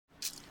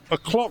a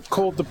clock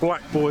called the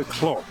Black Boy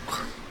Clock,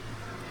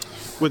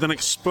 with an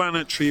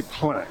explanatory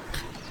plaque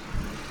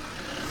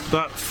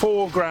that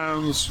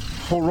foregrounds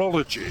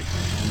horology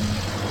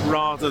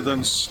rather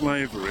than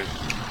slavery.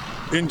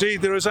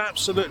 Indeed, there is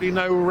absolutely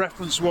no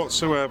reference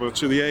whatsoever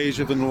to the Age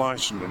of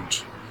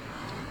Enlightenment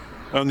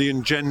and the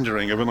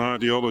engendering of an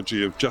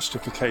ideology of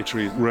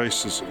justificatory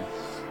racism,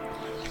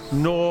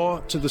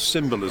 nor to the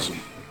symbolism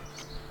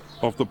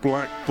of the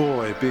black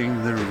boy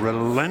being the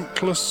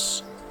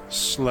relentless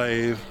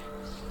slave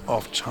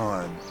of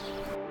time.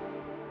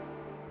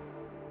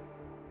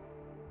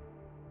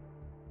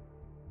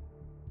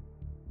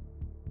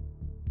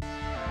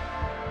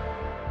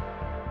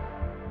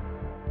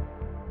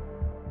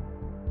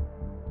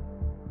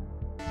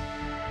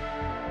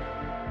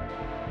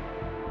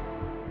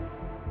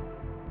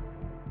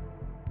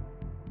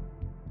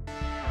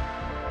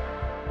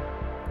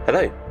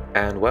 Hello,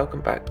 and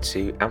welcome back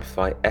to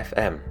Amplify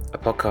FM, a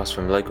podcast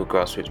from local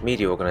grassroots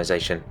media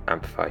organisation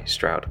Amplify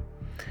Stroud.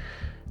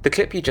 The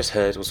clip you just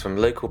heard was from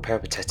local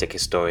peripatetic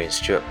historian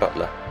Stuart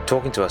Butler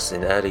talking to us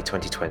in early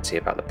 2020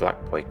 about the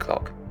Black Boy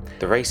Clock,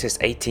 the racist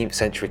 18th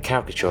century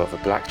caricature of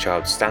a black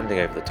child standing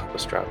over the top of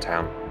Stroud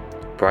Town.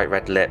 Bright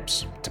red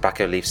lips,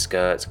 tobacco leaf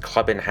skirts,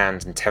 club in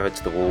hand and tethered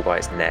to the wall by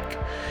its neck.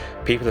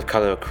 People of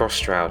colour across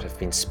Stroud have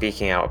been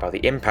speaking out about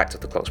the impact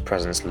of the clock's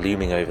presence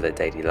looming over their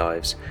daily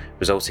lives,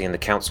 resulting in the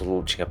council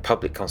launching a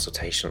public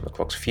consultation on the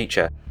clock's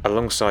future,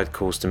 alongside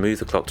calls to move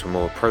the clock to a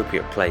more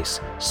appropriate place,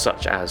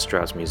 such as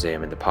Stroud's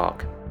Museum in the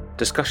park.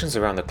 Discussions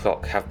around the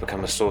clock have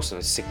become a source of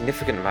a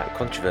significant amount of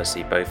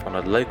controversy both on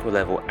a local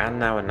level and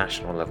now a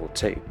national level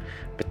too,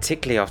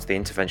 particularly after the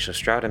intervention of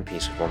Stroud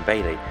MP Siobhan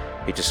Bailey,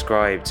 who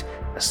described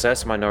a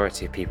certain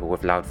minority of people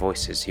with loud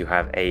voices who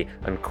have an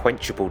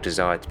unquenchable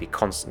desire to be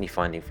constantly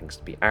finding things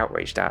to be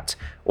outraged at,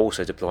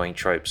 also deploying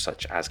tropes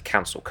such as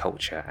cancel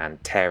culture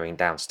and tearing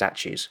down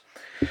statues.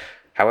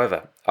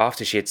 However,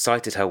 after she had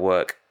cited her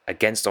work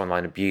against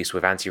online abuse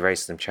with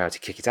anti-racism charity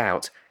Kick It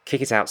Out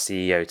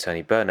CEO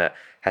Tony Burnett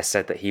has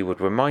said that he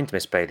would remind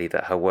Miss Bailey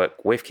that her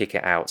work with Kick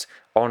It Out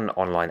on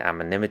online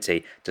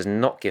anonymity does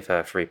not give her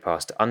a free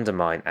pass to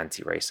undermine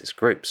anti-racist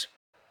groups.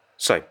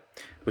 So,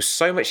 with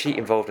so much heat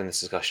involved in this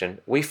discussion,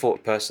 we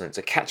thought personally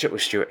to catch up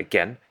with Stuart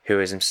again, who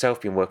has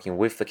himself been working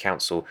with the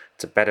council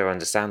to better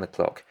understand the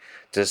clock,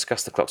 to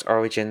discuss the clock's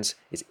origins,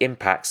 its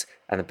impacts,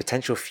 and the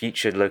potential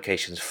future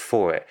locations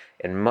for it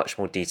in much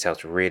more detail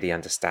to really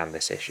understand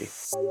this issue.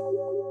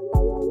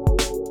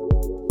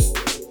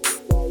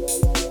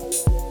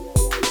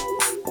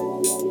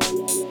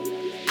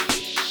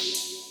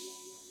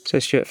 So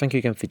Stuart, thank you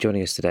again for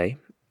joining us today.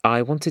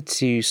 I wanted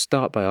to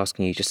start by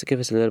asking you just to give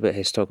us a little bit of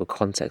historical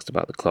context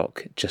about the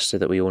clock, just so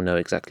that we all know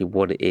exactly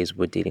what it is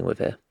we're dealing with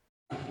here.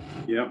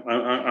 Yeah,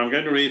 I'm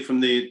going to read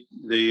from the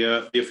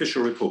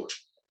official report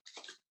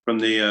from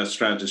the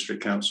Stroud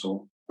District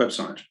Council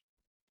website.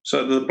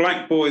 So the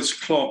Black Boy's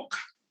Clock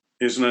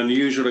is an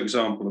unusual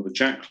example of a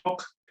jack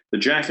clock. The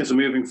jack is a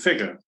moving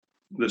figure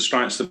that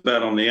strikes the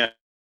bell on the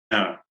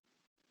hour.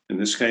 In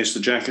this case, the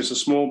jack is a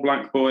small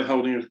black boy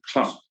holding a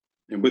club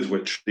with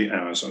which the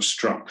hours are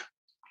struck.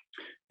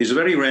 These are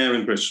very rare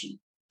in Britain.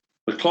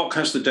 The clock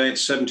has the date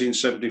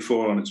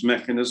 1774 on its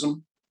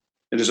mechanism.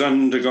 It has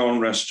undergone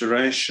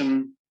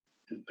restoration.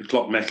 The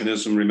clock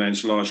mechanism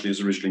remains largely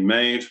as originally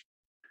made,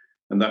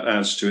 and that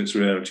adds to its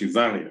relative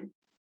value.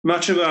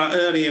 Much of our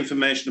early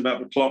information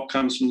about the clock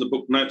comes from the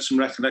book Notes and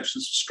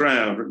Recollections of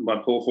Stroud, written by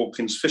Paul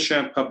Hawkins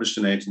Fisher, published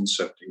in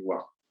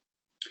 1871.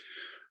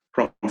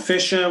 From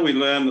Fisher, we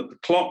learn that the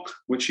clock,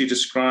 which he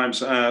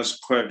describes as,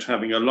 quote,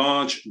 having a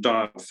large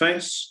dial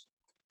face,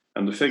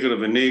 and the figure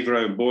of a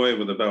Negro boy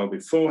with a bell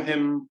before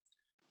him,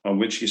 on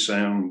which he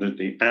sounded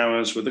the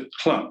hours with a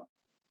club,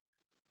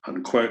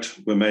 unquote,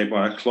 were made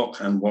by a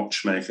clock and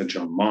watchmaker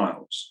John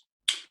Miles.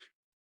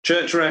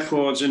 Church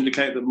records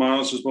indicate that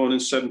Miles was born in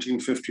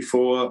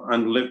 1754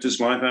 and lived his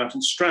life out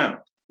in Stroud.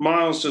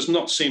 Miles does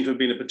not seem to have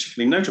been a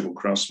particularly notable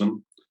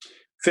craftsman.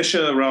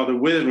 Fisher rather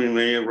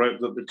witheringly wrote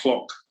that the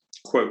clock,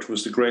 quote,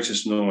 was the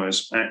greatest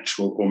noise,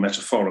 actual or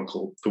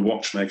metaphorical, the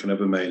watchmaker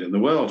ever made in the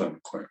world,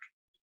 unquote.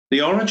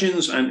 The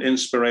origins and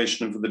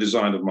inspiration for the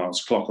design of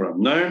Miles' clock are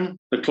unknown.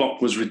 The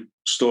clock was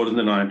restored in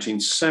the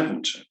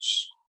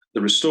 1970s.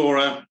 The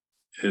restorer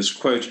is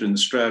quoted in the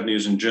Stroud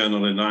News and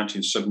Journal in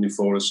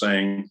 1974 as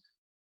saying,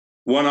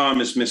 "One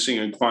arm is missing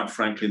and quite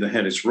frankly, the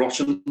head is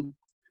rotten.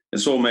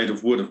 It's all made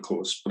of wood, of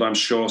course, but I'm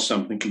sure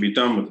something can be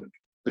done with it."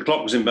 The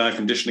clock was in bad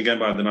condition again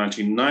by the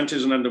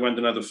 1990s and underwent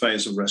another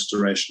phase of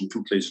restoration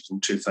completed in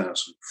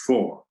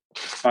 2004.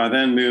 I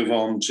then move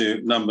on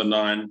to number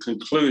 9,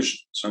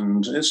 conclusions.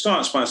 And it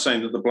starts by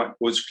saying that the Black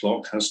Boy's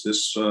Clock has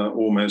this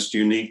almost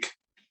unique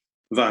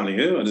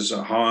value. It is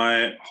a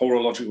high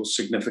horological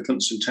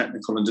significance in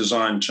technical and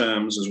design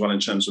terms, as well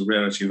in terms of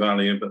relative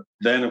value. But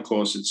then, of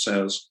course, it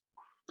says,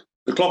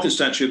 the clock and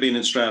statue have been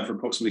in Stroud for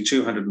approximately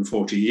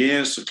 240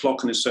 years. The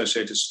clock and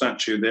associated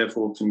statue,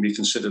 therefore, can be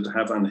considered to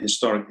have an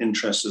historic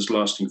interest as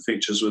lasting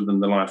features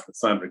within the life and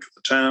fabric of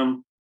the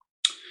town.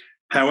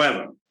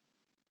 However,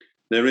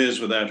 there is,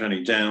 without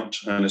any doubt,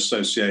 an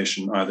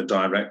association either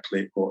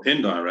directly or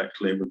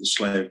indirectly with the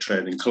slave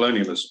trade and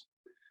colonialism,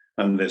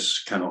 and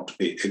this cannot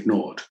be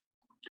ignored.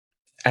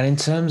 And in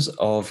terms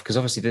of, because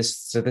obviously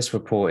this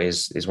report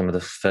is one of the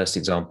first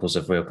examples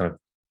of real kind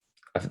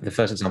of, the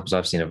first examples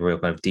I've seen of real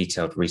kind of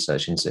detailed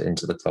research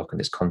into the clock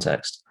and its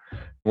context.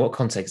 What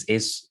context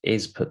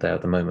is put there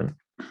at the moment?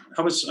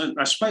 I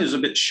suppose, a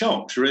bit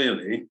shocked,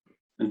 really,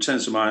 in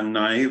terms of my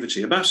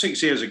naivety. About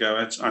 6 years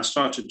ago, I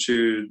started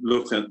to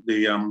look at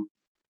the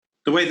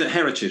way that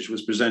heritage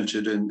was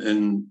presented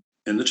in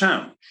the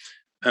town,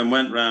 and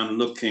went around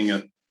looking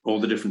at all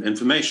the different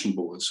information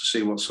boards to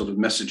see what sort of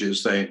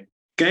messages they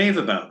gave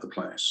about the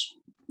place,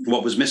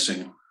 what was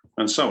missing,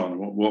 and so on,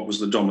 what was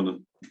the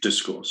dominant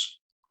discourse.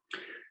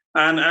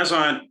 And as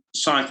I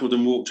cycled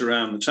and walked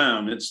around the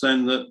town, it's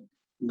then that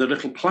the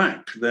little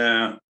plaque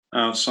there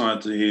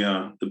outside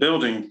the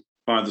building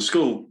by the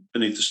school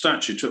beneath the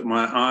statue took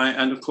my eye.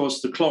 And of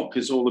course, the clock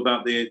is all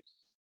about the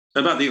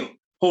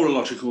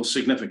horological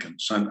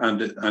significance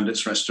and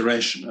its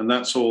restoration. And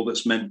that's all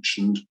that's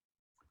mentioned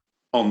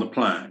on the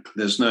plaque.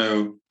 There's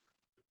no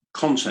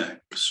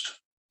context.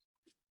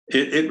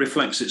 It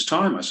reflects its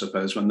time, I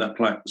suppose, when that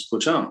plaque was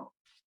put up.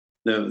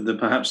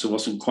 Perhaps there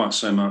wasn't quite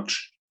so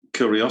much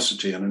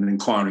curiosity and an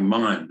inquiring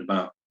mind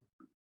about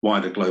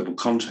wider global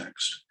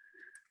context.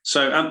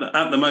 So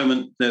at the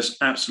moment, there's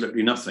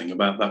absolutely nothing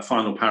about that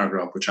final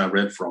paragraph, which I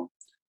read from,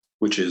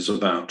 which is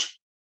about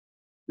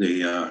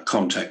the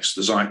context,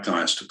 the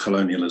zeitgeist of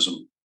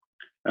colonialism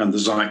and the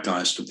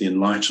zeitgeist of the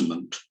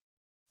Enlightenment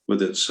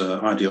with its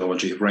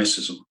ideology of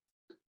racism.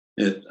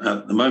 It,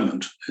 at the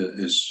moment,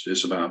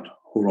 is about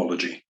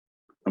horology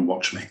and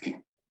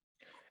watchmaking.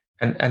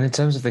 And in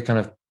terms of the kind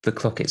of the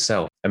clock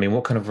itself, I mean,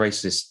 what kind of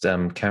racist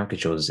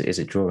caricatures is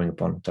it drawing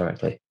upon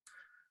directly?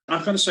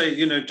 I've got to say,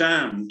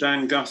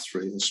 Dan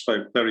Guthrie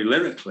spoke very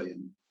lyrically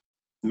and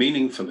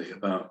meaningfully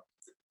about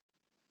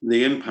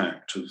the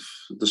impact of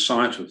the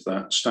sight of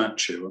that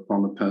statue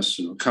upon a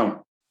person of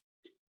colour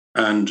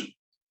and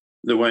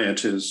the way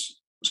it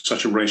is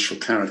such a racial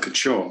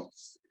caricature.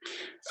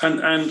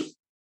 And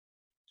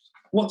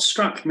what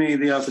struck me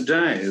the other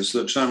day is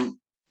that,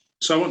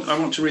 so I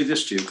want to read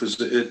this to you because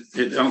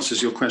it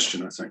answers your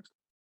question, I think.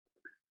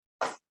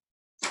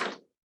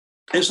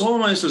 It's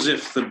almost as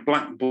if the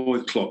Black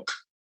Boy clock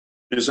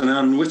is an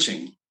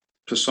unwitting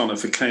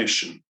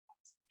personification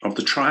of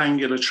the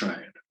triangular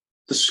trade,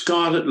 the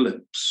scarlet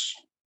lips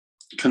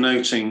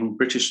connoting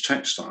British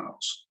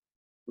textiles,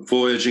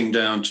 voyaging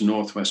down to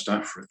Northwest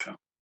Africa,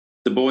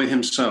 the boy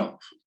himself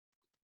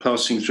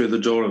passing through the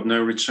door of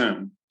no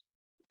return,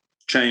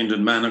 chained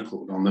and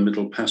manacled on the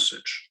Middle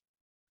Passage,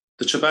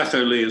 the tobacco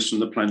leaves from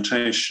the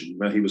plantation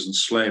where he was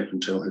enslaved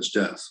until his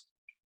death,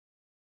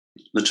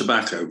 the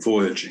tobacco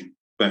voyaging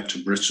back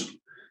to Britain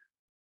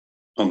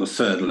on the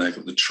third leg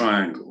of the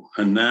triangle,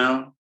 and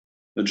now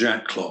the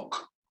jack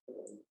clock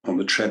on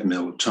the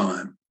treadmill of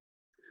time.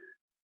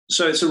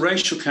 So it's a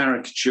racial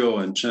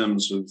caricature in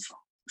terms of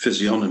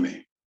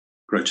physiognomy,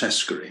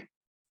 grotesquerie.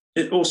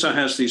 It also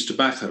has these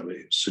tobacco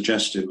leaves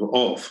suggestive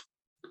of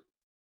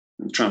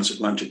the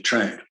transatlantic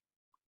trade.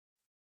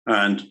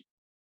 And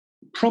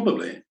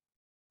probably,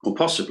 or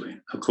possibly,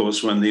 of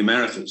course, when the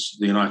Americas,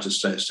 the United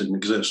States didn't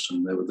exist,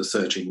 and there were the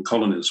 13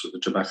 colonies with the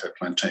tobacco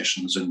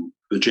plantations in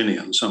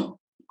Virginia and so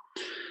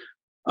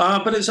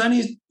on. But it's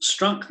only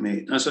struck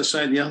me, as I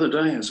say the other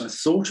day, as I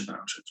thought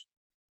about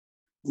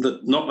it,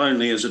 that not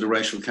only is it a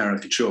racial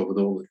caricature with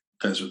all that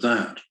goes with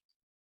that,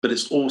 but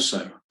it's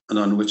also an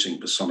unwitting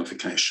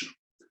personification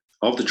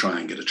of the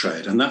triangular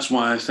trade. And that's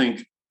why I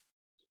think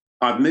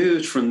I've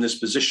moved from this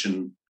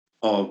position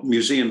of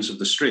museums of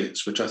the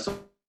streets, which I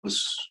thought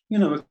was,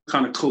 a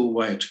kind of cool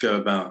way to go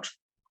about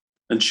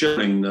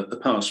ensuring that the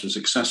past was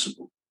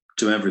accessible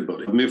to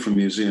everybody. I've moved from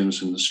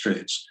museums in the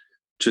streets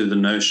to the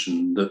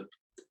notion that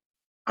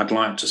I'd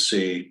like to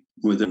see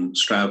within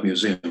Stroud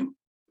Museum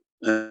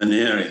an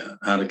area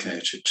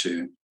allocated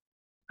to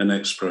an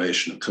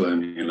exploration of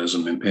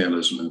colonialism,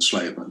 imperialism,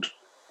 enslavement,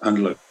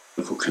 and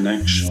local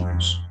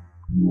connections.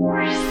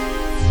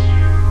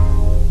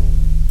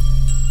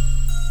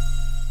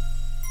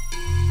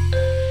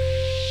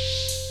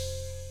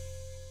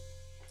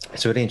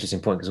 It's a really interesting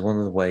point because one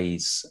of the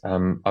ways I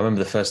remember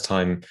the first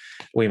time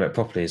we met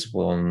properly it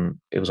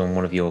was on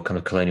one of your kind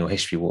of colonial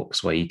history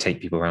walks where you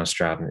take people around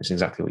Stroud, and it's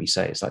exactly what you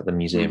say. It's like the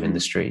museum in the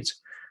street.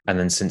 And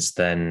then since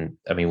then,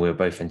 I mean, we were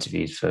both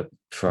interviewed for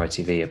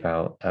ITV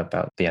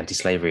about the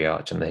anti-slavery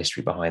arch and the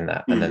history behind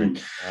that. And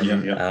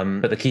then,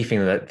 but the key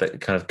thing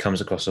that kind of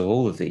comes across of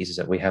all of these is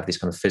that we have these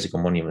kind of physical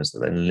monuments that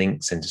then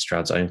links into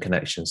Stroud's own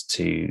connections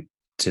to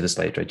the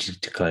slave trade,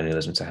 to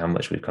colonialism, to how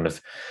much we've kind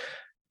of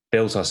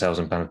built ourselves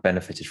and kind of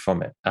benefited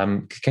from it.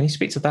 Can you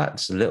speak to that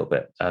just a little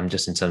bit,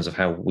 just in terms of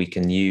how we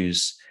can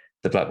use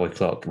the Black Boy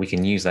clock? We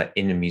can use that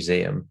in a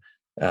museum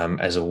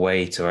as a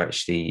way to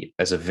actually,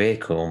 as a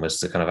vehicle almost,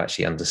 to kind of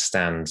actually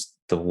understand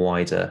the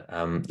wider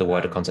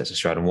context of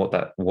Stroud and what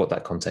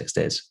that context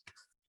is.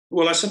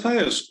 Well, I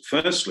suppose,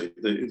 firstly,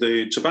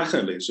 the tobacco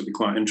leaves would be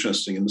quite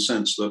interesting in the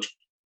sense that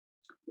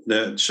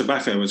the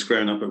tobacco was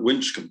grown up at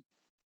Winchcombe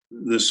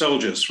the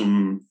soldiers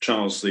from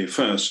Charles I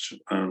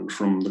and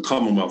from the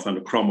Commonwealth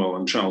under Cromwell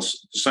and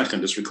Charles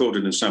II, as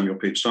recorded in Samuel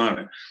Pepys'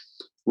 diary,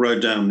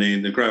 rode down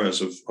the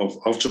growers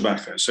of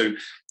tobacco. So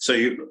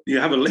you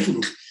have a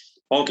link,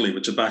 oddly,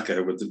 with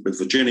tobacco, with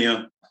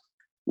Virginia,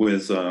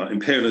 with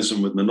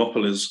imperialism, with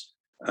monopolies,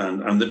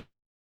 and the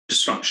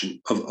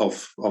destruction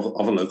of a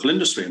local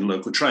industry and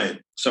local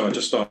trade. So I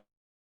just start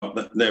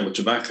there with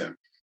tobacco.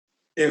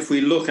 If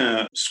we look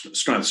at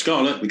Stroud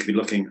Scarlett, we could be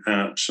looking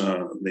at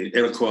the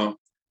Iroquois,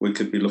 we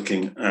could be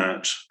looking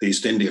at the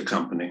East India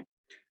Company,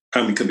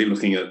 and we could be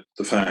looking at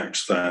the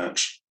fact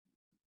that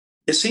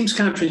it seems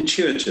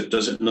counterintuitive,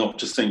 does it not,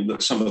 to think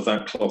that some of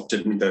that cloth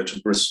didn't go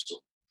to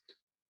Bristol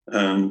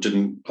and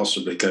didn't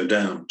possibly go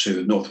down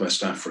to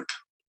Northwest Africa.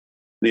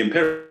 The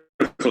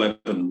empirical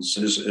evidence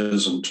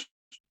isn't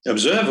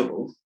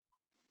observable,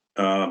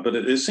 but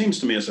it seems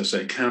to me, as I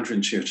say,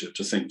 counterintuitive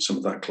to think some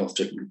of that cloth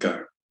didn't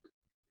go.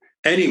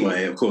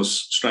 Anyway, of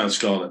course, Stroud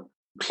Scarlett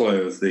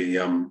clothed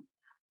the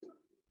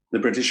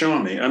British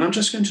Army. And I'm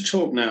just going to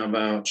talk now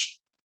about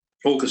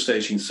August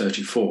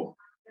 1834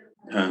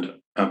 and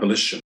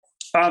abolition.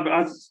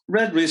 I've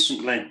read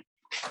recently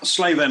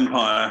Slave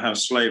Empire, How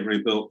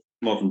Slavery Built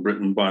Modern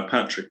Britain by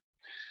Patrick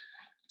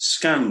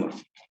Scanlon.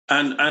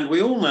 And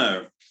we all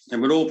know,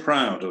 and we're all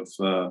proud of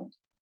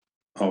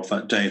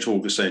that date,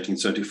 August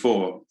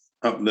 1834,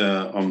 up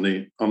there on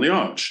the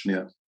arch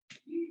near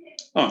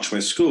Archway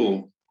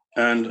School.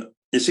 And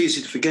it's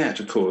easy to forget,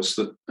 of course,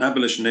 that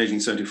abolition in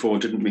 1834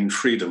 didn't mean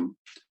freedom.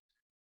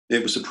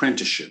 It was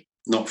apprenticeship,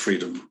 not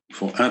freedom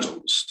for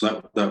adults.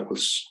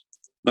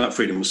 That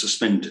freedom was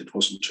suspended,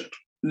 wasn't it?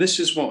 This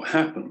is what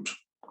happened.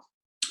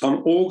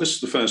 On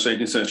August the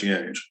 1st,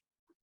 1838,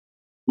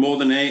 more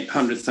than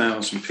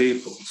 800,000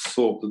 people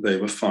thought that they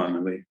were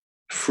finally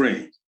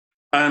free.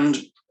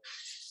 And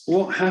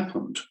what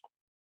happened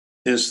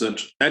is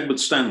that Edward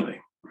Stanley,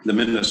 the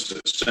minister,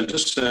 sent a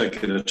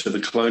circular to the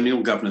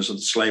colonial governors of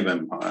the slave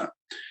empire.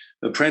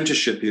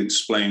 Apprenticeship, he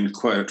explained,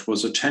 quote,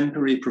 was a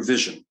temporary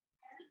provision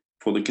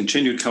for the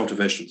continued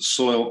cultivation of the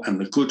soil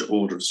and the good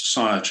order of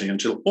society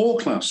until all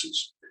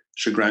classes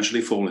should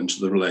gradually fall into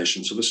the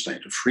relations of a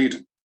state of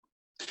freedom.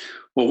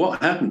 Well,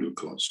 what happened, of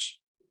course,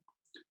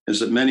 is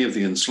that many of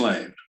the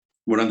enslaved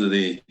were under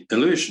the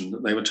illusion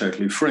that they were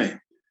totally free.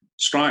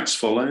 Strikes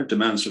followed,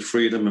 demands for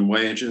freedom and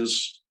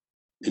wages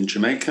in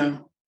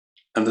Jamaica,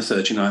 and the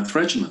 39th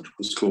Regiment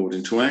was called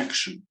into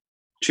action.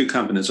 2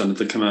 companies under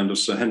the command of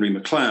Sir Henry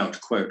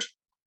MacLeod, quote,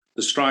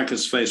 the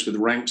strikers faced with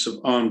ranks of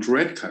armed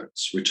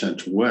redcoats returned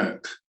to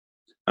work,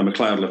 and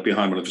MacLeod left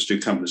behind one of his 2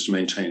 companies to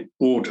maintain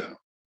order.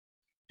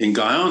 In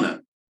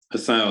Guyana,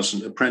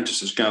 1,000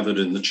 apprentices gathered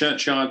in the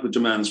churchyard with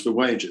demands for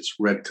wages.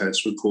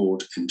 Redcoats were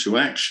called into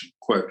action,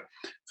 quote,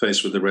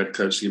 faced with the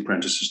redcoats, the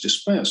apprentices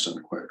dispersed,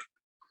 unquote.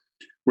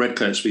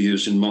 Redcoats were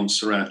used in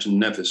Montserrat and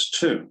Nevis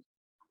too.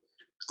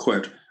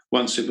 Quote,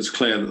 once it was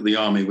clear that the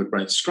army would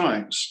break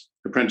strikes,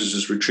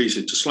 apprentices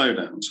retreated to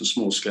slowdowns and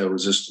small-scale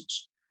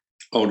resistance,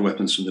 old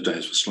weapons from the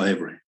days of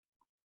slavery.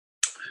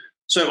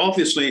 So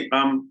obviously,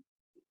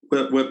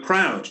 we're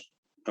proud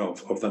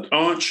of that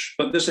arch,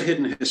 but there's a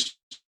hidden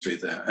history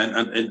there.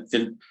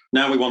 And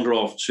now we wander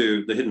off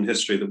to the hidden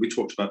history that we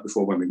talked about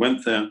before when we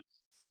went there.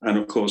 And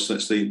of course,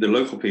 that's the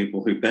local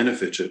people who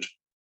benefited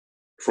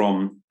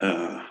from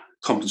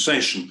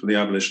compensation for the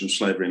abolition of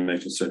slavery in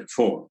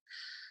 1834.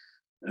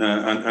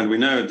 And we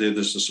know that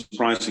there's a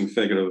surprising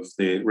figure of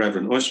the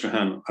Reverend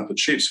Oysterhan up at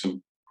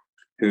Sheepscombe,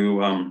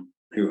 who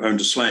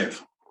owned a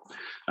slave,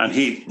 and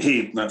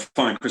he that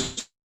fine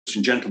Christian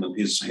gentleman,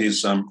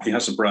 he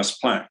has a brass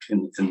plaque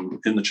in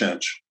the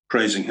church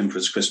praising him for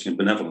his Christian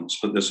benevolence.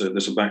 But there's a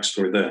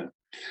backstory there.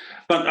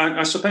 But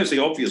I suppose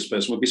the obvious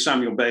person would be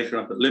Samuel Baker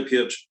up at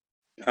Lypiat,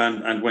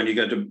 and when you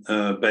go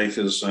to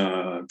Baker's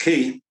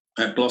Quay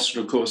at Gloucester,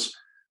 of course,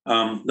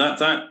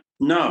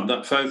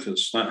 that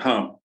focus, that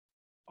hub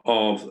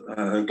of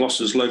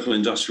Gloucester's local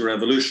industrial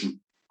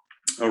revolution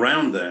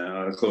around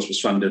there, of course,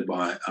 was funded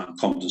by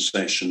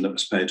compensation that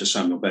was paid to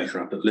Samuel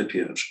Baker up at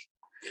Lypiat.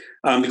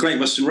 The Great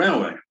Western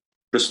Railway,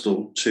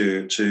 Bristol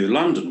to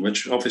London,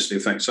 which obviously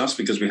affects us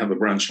because we have a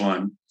branch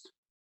line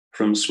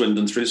from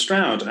Swindon through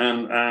Stroud,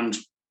 and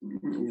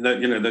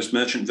those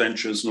merchant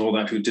ventures and all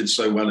that who did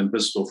so well in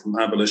Bristol from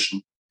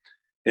abolition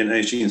in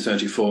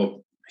 1834,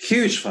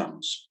 huge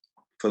funds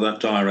for that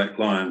direct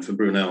line for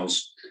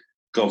Brunel's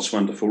God's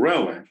Wonderful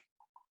Railway.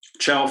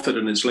 Chalford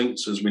and its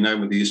links, as we know,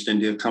 with the East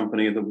India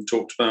Company that we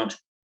talked about,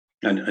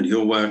 and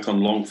your work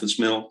on Longford's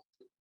Mill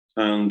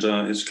and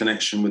its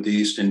connection with the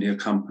East India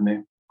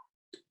Company.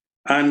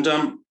 And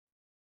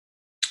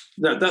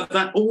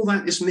that all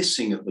that is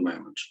missing at the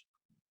moment.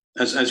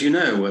 As you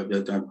know,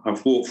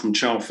 I've walked from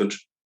Chalford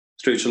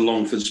through to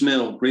Longford's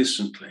Mill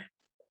recently,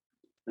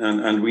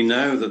 and we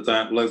know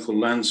that local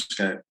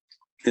landscape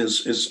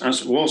is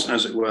as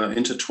it were,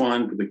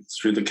 intertwined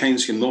through the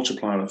Keynesian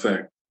multiplier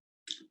effect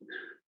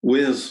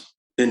with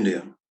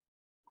India,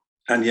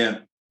 and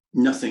yet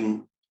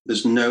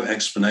there's no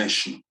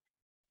explanation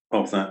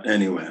of that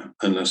anywhere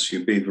unless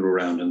you beaver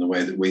around in the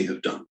way that we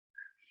have done.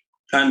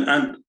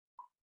 And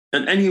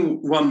at any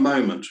one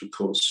moment, of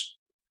course,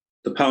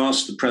 the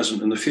past, the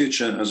present, and the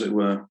future, as it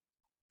were,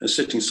 are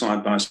sitting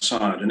side by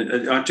side.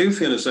 And I do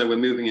feel as though we're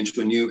moving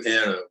into a new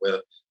era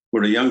where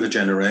we're a younger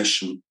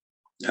generation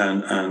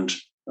and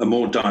a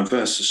more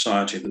diverse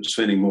society that's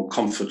feeling more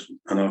confident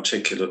and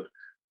articulate,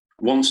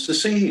 wants to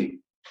see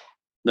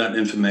that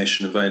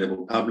information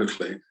available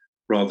publicly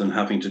rather than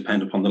having to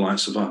depend upon the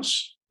likes of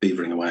us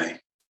beavering away,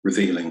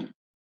 revealing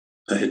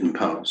a hidden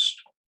past.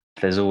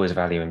 There's always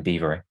value in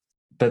beavering.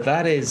 But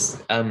that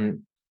is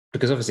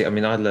because obviously, I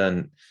mean, I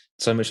learned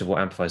so much of what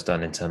Amplify's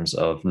done in terms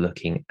of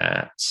looking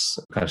at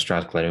kind of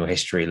Stroud colonial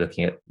history,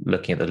 looking at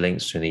the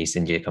links to the East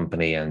India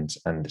Company and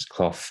its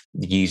cloth,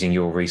 using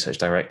your research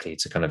directly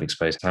to kind of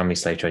expose how many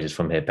slave traders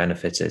from here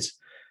benefited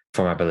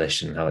from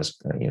abolition, how it's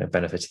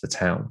benefited the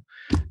town.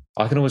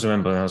 I can always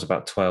remember when I was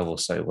about 12 or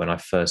so when I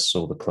first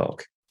saw the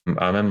clock.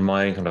 I remember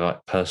my own kind of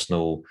like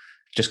personal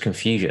just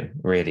confusion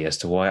really as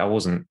to why I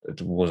wasn't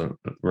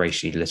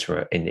racially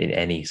literate in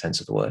any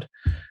sense of the word.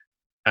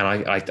 And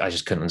I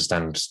just couldn't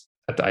understand.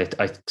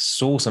 I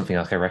saw something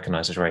like I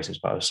recognized as racist,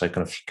 but I was so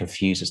kind of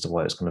confused as to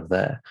why it was kind of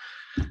there.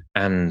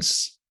 And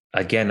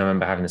again, I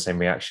remember having the same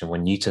reaction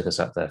when you took us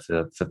up there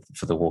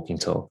for the walking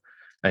tour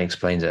and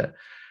explained it.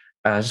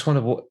 And I just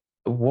wonder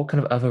what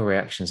kind of other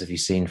reactions have you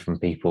seen from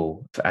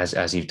people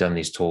as you've done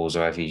these tours,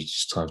 or have you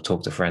just kind of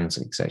talked to friends,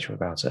 etc.,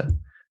 about it?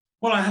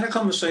 Well, I had a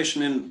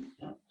conversation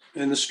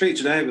in the street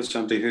today with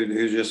somebody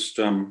who just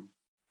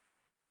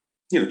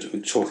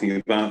talking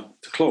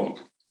about the clock.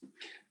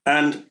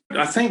 And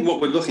I think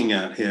what we're looking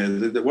at here,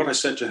 what I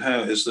said to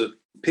her is that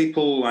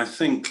people, I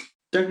think,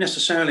 don't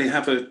necessarily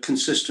have a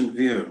consistent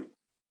view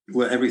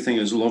where everything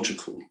is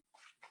logical.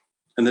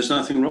 And there's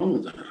nothing wrong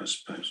with that, I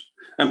suppose.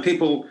 And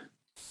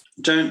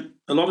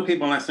a lot of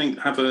people, I think,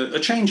 have a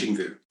changing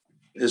view.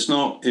 It's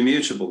not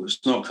immutable.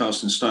 It's not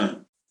cast in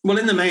stone. Well,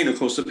 in the main, of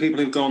course, the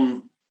people who've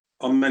gone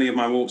on many of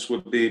my walks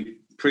would be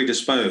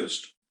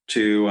predisposed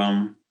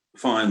to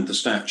find the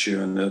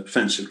statue an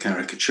offensive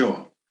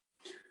caricature.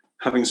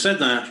 Having said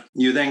that,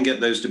 you then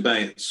get those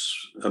debates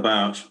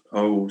about,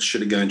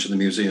 should it go into the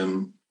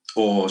museum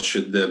or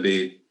should there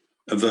be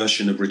a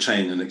version of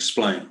Retain and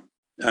Explain?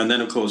 And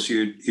then, of course,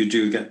 you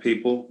do get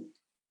people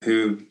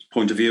whose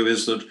point of view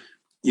is that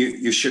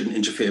you shouldn't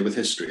interfere with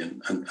history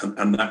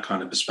and that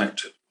kind of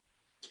perspective.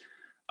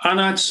 And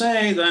I'd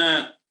say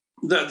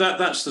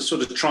that's the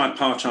sort of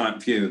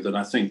tripartite view that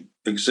I think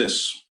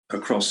exists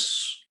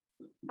across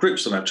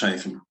groups that I've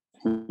taken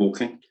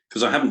walking,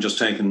 because I haven't just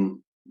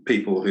taken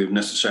people who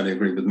necessarily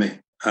agree with me.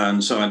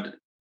 And so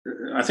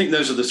I think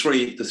those are the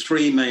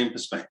three main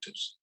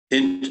perspectives.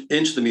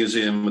 Into the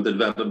museum, with the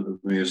development of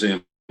the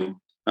museum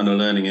and a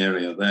learning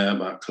area there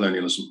about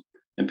colonialism,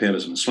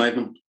 imperialism,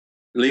 enslavement.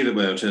 Leave it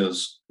where it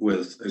is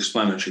with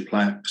explanatory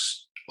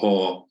plaques,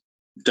 or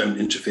don't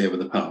interfere with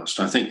the past,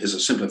 I think is a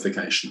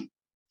simplification.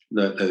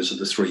 Those are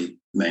the three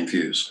main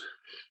views.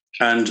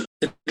 And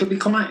it'll be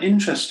quite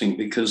interesting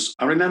because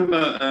I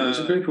remember there was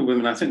a group of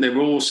women, I think they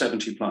were all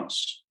 70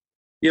 plus.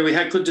 Yeah, we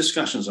had good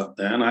discussions up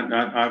there. And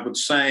I would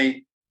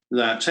say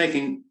that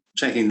taking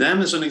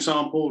them as an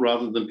example,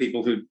 rather than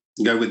people who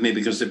go with me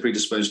because they're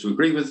predisposed to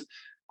agree with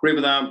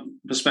our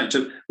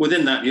perspective,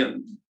 within that,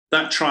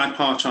 that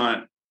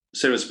tripartite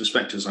series of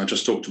perspectives I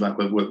just talked about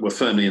were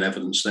firmly in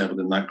evidence there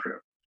within that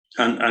group.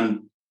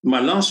 And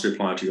my last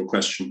reply to your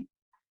question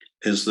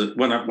is that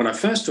when I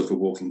first took a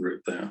walking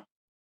group there,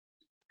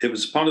 it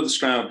was part of the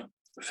Stroud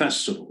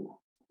Festival,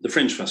 the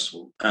Fringe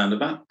Festival,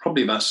 and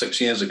probably about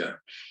 6 years ago.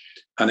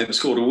 And it was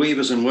called a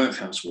Weavers and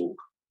Workhouse Walk.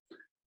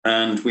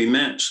 And we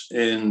met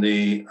in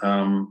the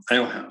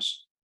ale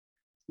house,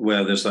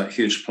 where there's that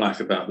huge plaque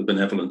about the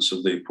benevolence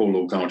of the Poor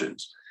Law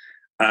Guardians.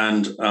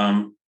 And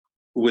there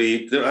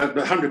were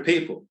 100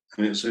 people.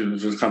 I mean, it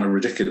was kind of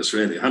ridiculous,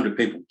 really, 100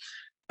 people.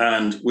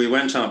 And we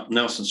went up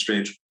Nelson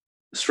Street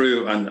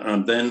through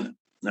and then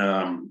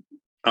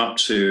up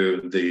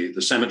to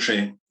the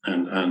cemetery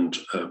and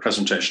a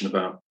presentation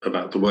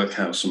about the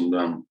workhouse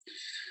and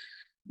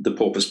the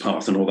Pauper's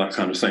Path and all that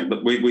kind of thing.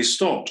 But we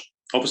stopped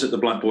opposite the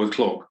Black Boy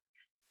clock.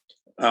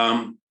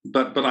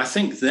 But I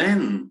think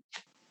then,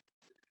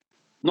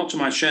 not to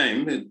my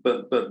shame,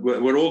 but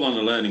we're all on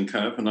a learning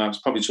curve, and I was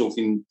probably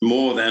talking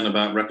more then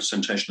about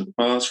representation of the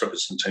past,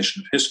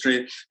 representation of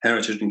history,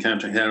 heritage and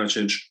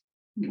counter-heritage,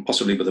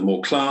 possibly with a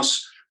more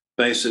class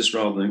basis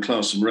rather than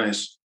class and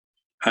race.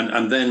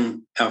 And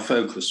then our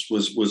focus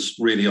was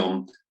really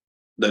on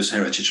those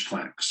heritage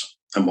plaques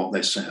and what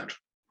they said.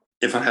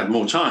 If I had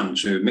more time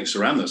to mix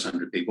around those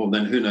 100 people,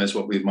 then who knows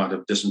what we might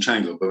have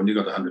disentangled. But when you've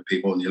got 100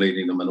 people and you're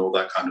leading them and all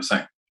that kind of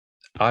thing.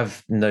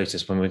 I've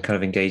noticed when we're kind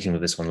of engaging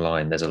with this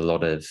online, there's a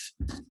lot of,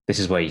 this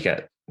is where you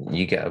get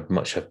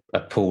a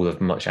pool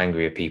of much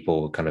angrier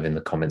people kind of in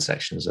the comment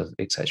sections of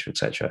et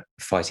cetera,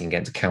 fighting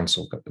against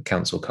council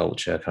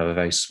culture, kind of a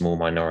very small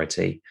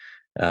minority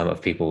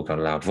of people with kind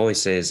of loud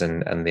voices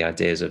and the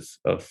ideas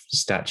of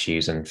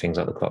statues and things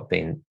like the clock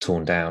being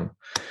torn down.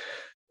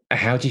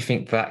 How do you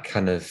think that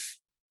kind of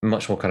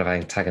much more kind of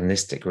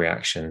antagonistic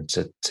reaction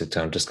to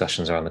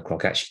discussions around the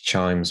clock actually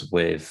chimes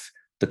with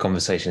the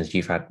conversations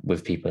you've had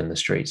with people in the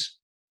streets?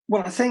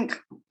 Well, I think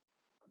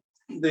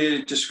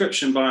the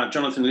description by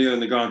Jonathan Liu in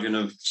The Guardian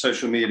of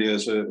social media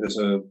as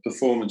a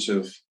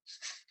performative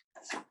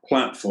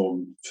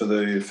platform for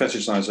the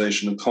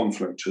fetishization of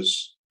conflict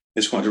is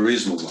quite a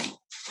reasonable one.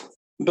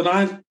 But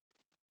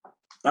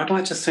I'd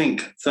like to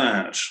think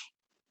that,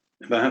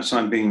 perhaps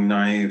I'm being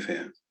naive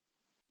here,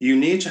 you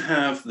need to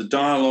have the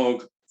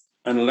dialogue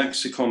and a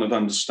lexicon of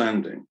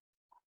understanding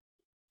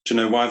to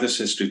know why this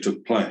history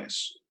took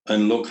place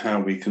and look how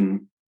we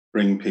can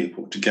bring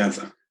people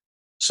together.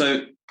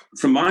 So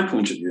from my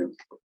point of view,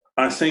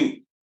 I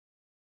think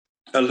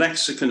a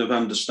lexicon of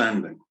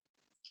understanding,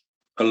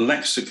 a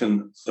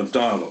lexicon of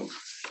dialogue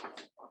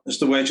is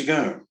the way to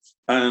go.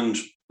 And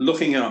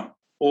looking up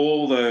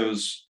all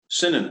those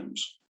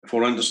synonyms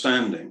for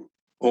understanding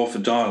or for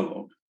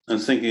dialogue and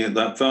thinking of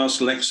that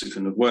vast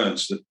lexicon of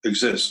words that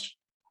exist,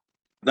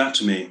 that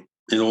to me,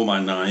 in all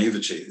my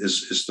naivety,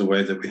 is the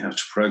way that we have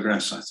to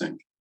progress, I think,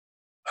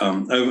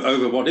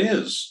 over what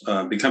is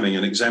becoming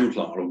an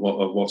exemplar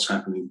of what's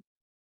happening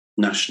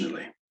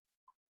nationally.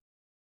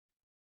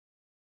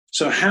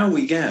 So how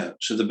we get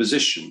to the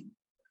position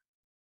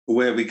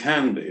where we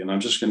can be, and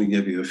I'm just going to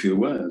give you a few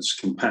words: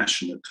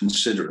 compassionate,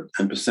 considerate,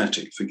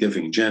 empathetic,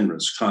 forgiving,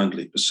 generous,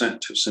 kindly,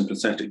 perceptive,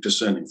 sympathetic,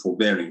 discerning,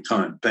 forbearing,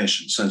 kind,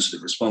 patient,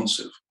 sensitive,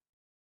 responsive,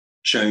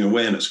 showing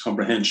awareness,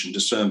 comprehension,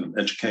 discernment,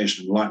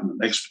 education,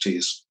 enlightenment,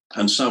 expertise,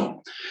 and so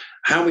on.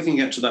 How we can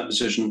get to that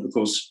position, of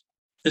course,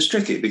 is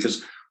tricky,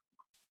 because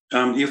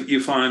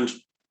you find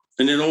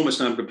an enormous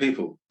number of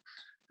people,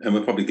 and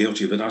we're probably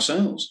guilty of it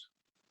ourselves,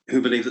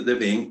 who believe that they're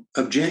being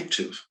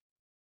objective.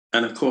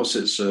 And of course,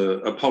 it's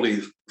a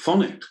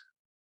polyphonic,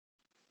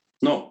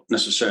 not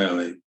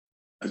necessarily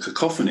a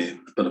cacophony,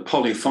 but a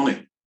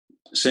polyphonic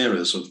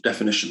series of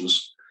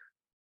definitions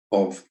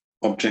of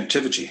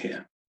objectivity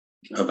here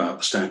about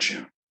the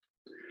statue.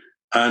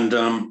 And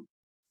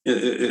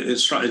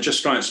it just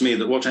strikes me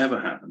that whatever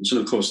happens,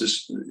 and of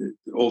course,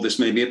 all this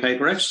may be a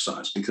paper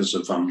exercise because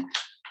of the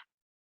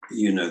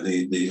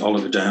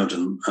Oliver Dowd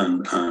and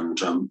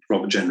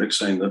Robert Jenrick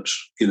saying that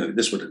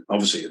this would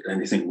obviously,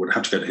 anything would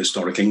have to go to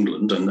historic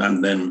England,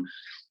 and then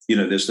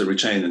there's the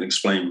retain and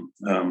explain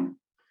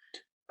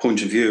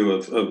point of view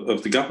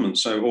of the government.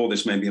 So all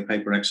this may be a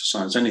paper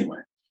exercise anyway.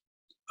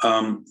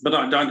 But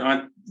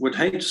I would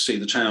hate to see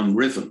the town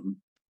riven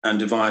and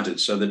divided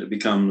so that it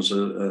becomes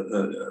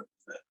a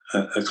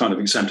kind of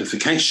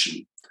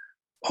exemplification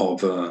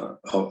of a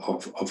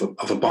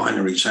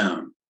binary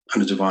town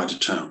and a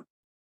divided town.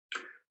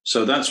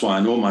 So that's why,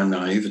 in all my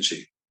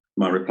naivety,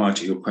 my reply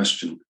to your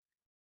question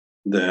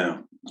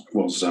there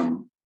was,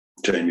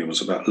 Jamie,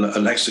 was about a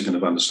lexicon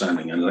of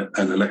understanding and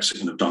a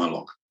lexicon of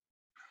dialogue.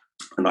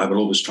 And I will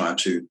always try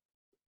to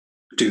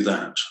do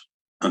that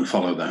and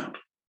follow that.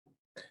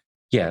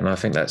 Yeah, and I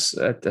think that's,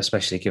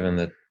 especially given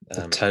the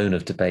tone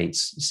of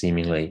debates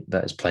seemingly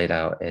that is played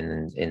out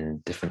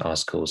in different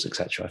articles,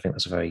 etc. I think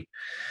that's a very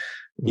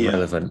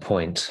relevant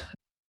point.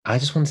 I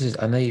just wanted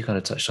to, I know you kind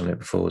of touched on it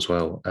before as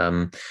well,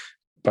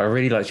 but I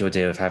really liked your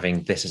idea of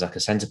having this as like a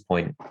center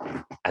point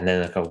and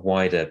then like a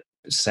wider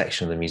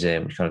section of the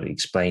museum which kind of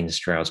explains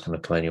Stroud's kind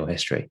of colonial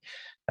history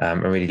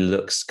and really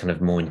looks kind of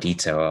more in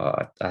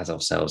detail as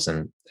ourselves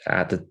and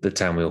at the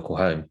town we all call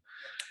home.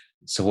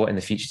 So what in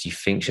the future do you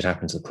think should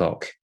happen to the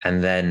clock?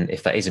 And then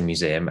if that is a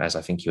museum, as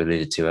I think you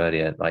alluded to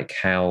earlier, like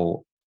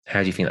how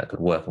do you think that could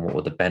work and what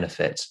would the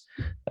benefits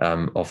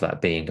of that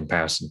be in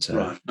comparison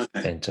to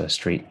into a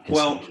street?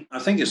 Well, I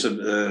think it's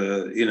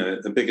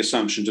a big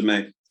assumption to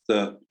make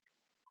that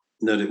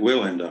it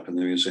will end up in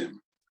the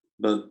museum,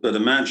 but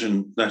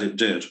imagine that it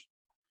did.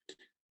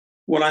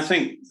 Well, I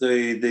think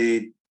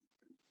the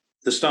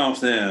staff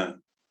there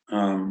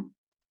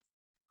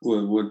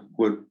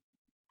would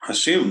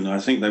assume. I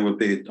think they would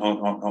be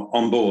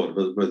on board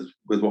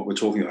with what we're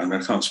talking about. I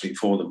mean, I can't speak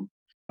for them.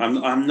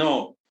 I'm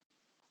not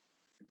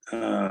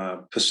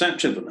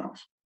perceptive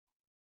enough,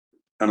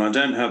 and I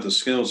don't have the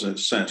skills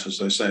set, as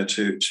they say,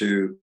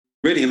 to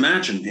really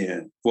imagine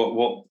here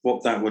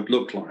what that would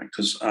look like,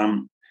 because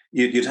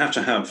you'd have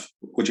to have,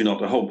 would you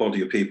not, a whole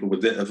body of people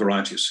with a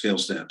variety of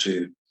skills there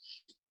to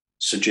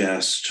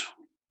suggest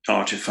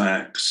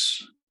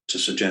artifacts, to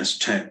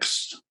suggest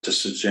text, to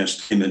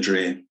suggest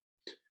imagery,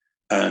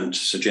 and to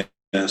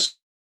suggest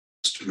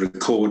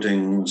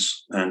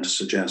recordings, and to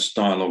suggest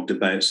dialogue,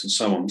 debates, and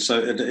so on.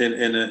 So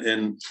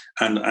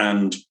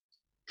and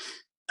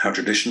how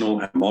traditional,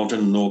 how modern,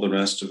 and all the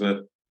rest of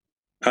it.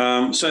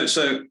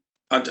 So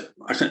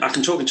I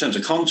can talk in terms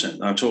of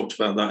content. I talked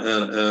about that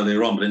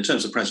earlier on, but in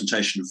terms of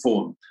presentation and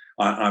form,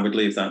 I would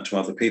leave that to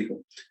other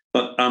people.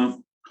 But I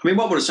mean,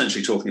 what we're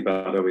essentially talking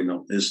about, are we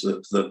not, is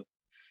that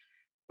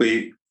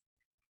we're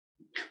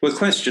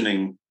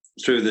questioning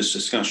through this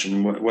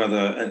discussion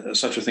whether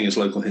such a thing as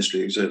local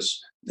history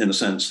exists, in a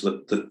sense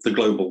that the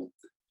global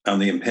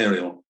and the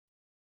imperial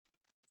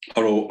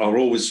are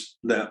always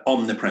there,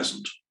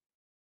 omnipresent.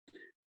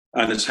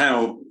 And it's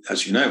how,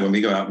 as you know, when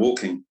we go out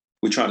walking,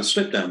 we try to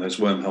slip down those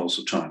wormholes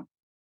of time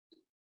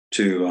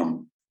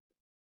to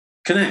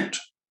connect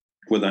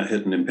with that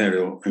hidden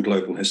imperial and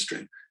global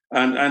history.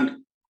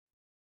 And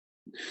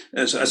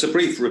as a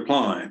brief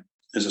reply,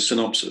 as a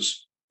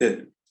synopsis,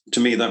 to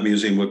me, that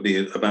museum would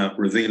be about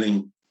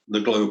revealing the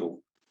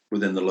global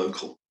within the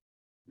local.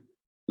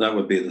 That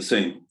would be the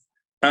theme.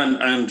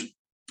 And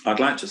I'd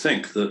like to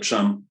think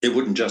that it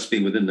wouldn't just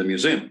be within the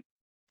museum.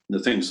 The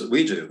things that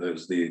we do,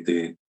 those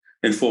the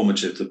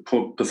informative, the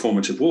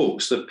performative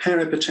walks, the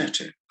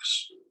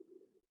peripatetics,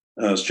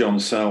 as John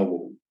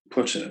Thelwall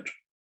put it,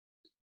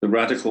 the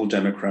radical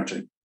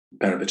democratic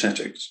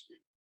peripatetics.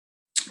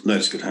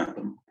 Those could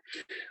happen.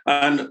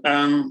 And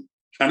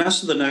as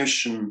to the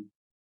notion,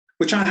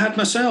 which I had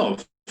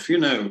myself,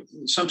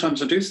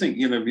 sometimes I do think,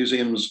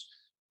 museums,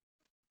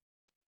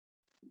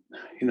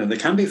 they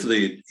can be for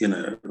the,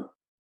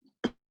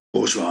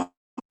 bourgeois.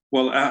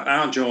 Well,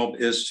 our job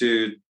is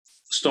to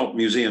stop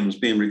museums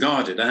being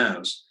regarded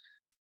as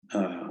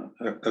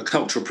a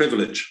cultural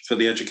privilege for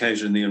the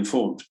educated and the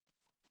informed.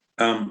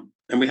 And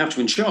we have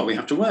to ensure, we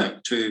have to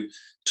work to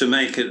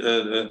make it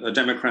a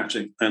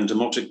democratic and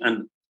democratic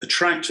and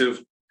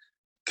attractive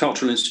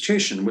cultural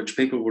institution, which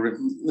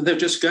they'll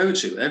just go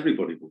to,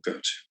 everybody will go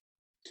to.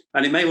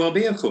 And it may well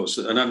be, of course,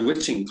 an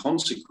unwitting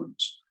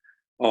consequence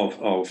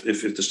of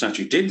if the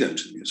statue did go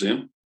to the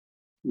museum,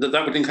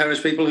 that would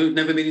encourage people who've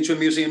never been into a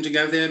museum to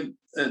go there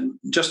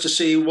just to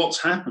see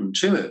what's happened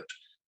to it.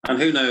 And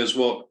who knows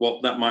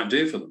what that might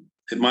do for them.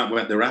 It might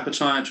whet their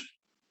appetite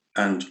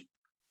and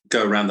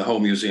go around the whole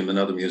museum and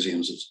other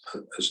museums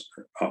as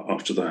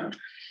after that.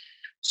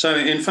 So,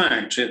 in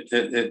fact,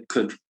 it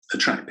could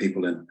attract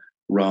people in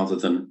rather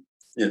than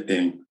it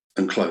being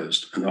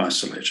enclosed and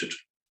isolated.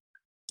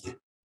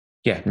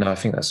 Yeah, no, I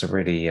think that's a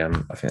really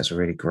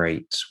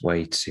great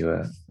way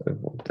to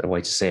a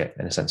way to see it,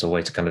 in a sense, a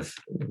way to kind of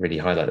really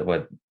highlight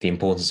the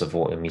importance of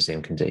what a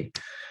museum can do.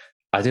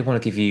 I did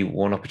want to give you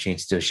one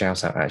opportunity to do a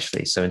shout out,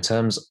 actually. So, in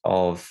terms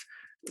of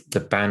the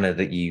banner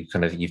that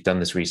you've done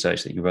this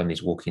research that you run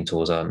these walking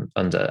tours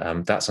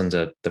under, that's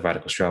under the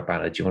Radical Stroud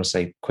banner. Do you want to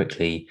say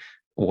quickly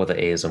what that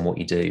is and what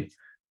you do,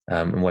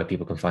 and where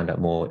people can find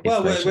out more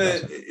information?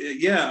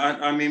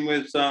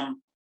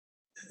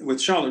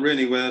 With Charlotte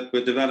Rooney, we're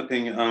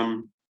developing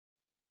an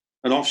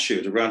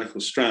offshoot of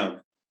Radical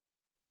Stroud,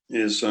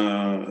 is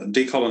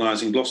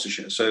decolonizing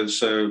Gloucestershire.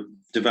 So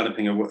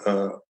developing a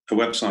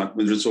website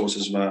with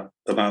resources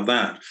about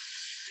that,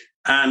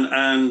 and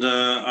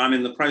I'm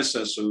in the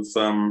process of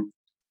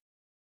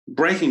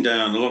breaking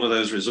down a lot of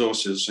those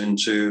resources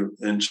into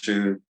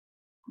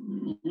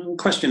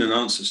question and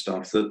answer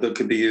stuff that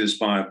could be used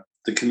by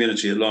the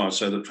community at large,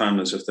 so that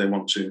families, if they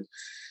want to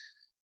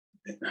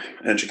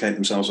educate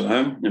themselves at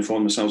home,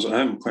 inform themselves at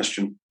home,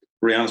 question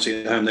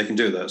reality at home, they can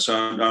do that. So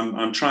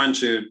I'm trying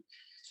to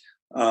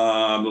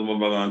turn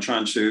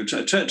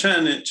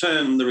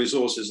the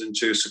resources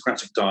into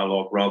Socratic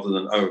dialogue rather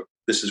than,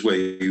 this is where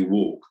you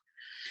walk.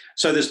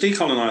 So there's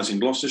Decolonizing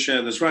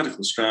Gloucestershire, there's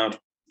Radical Stroud,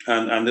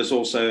 and there's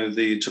also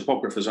the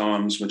Topographer's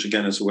Arms, which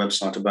again is a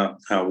website about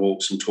our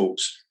walks and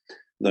talks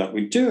that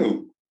we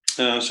do.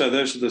 So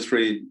those are the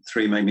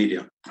three main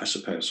media, I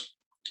suppose,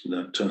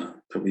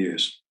 that we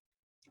use.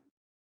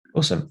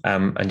 Awesome.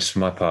 And just for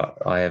my part,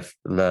 I have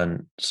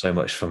learned so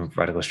much from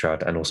Radical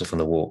Stroud and also from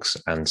the walks,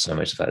 and so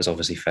much of that is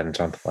obviously fed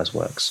into Amplify's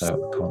work, so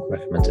I can't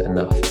recommend it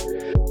enough.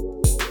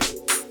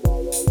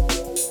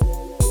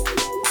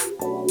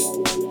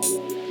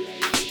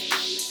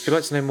 If you'd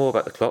like to know more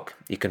about the clock,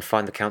 you can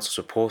find the Council's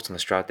report on the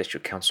Stroud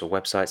District Council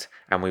website,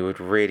 and we would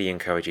really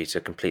encourage you to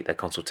complete their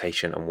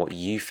consultation on what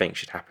you think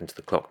should happen to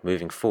the clock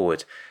moving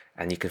forward,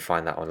 and you can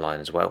find that online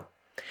as well.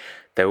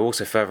 There are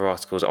also further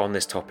articles on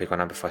this topic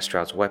on Amplify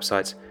Stroud's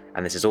website,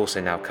 and this is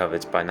also now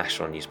covered by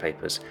national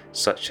newspapers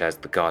such as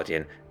The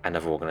Guardian and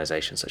other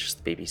organisations such as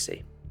the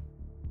BBC.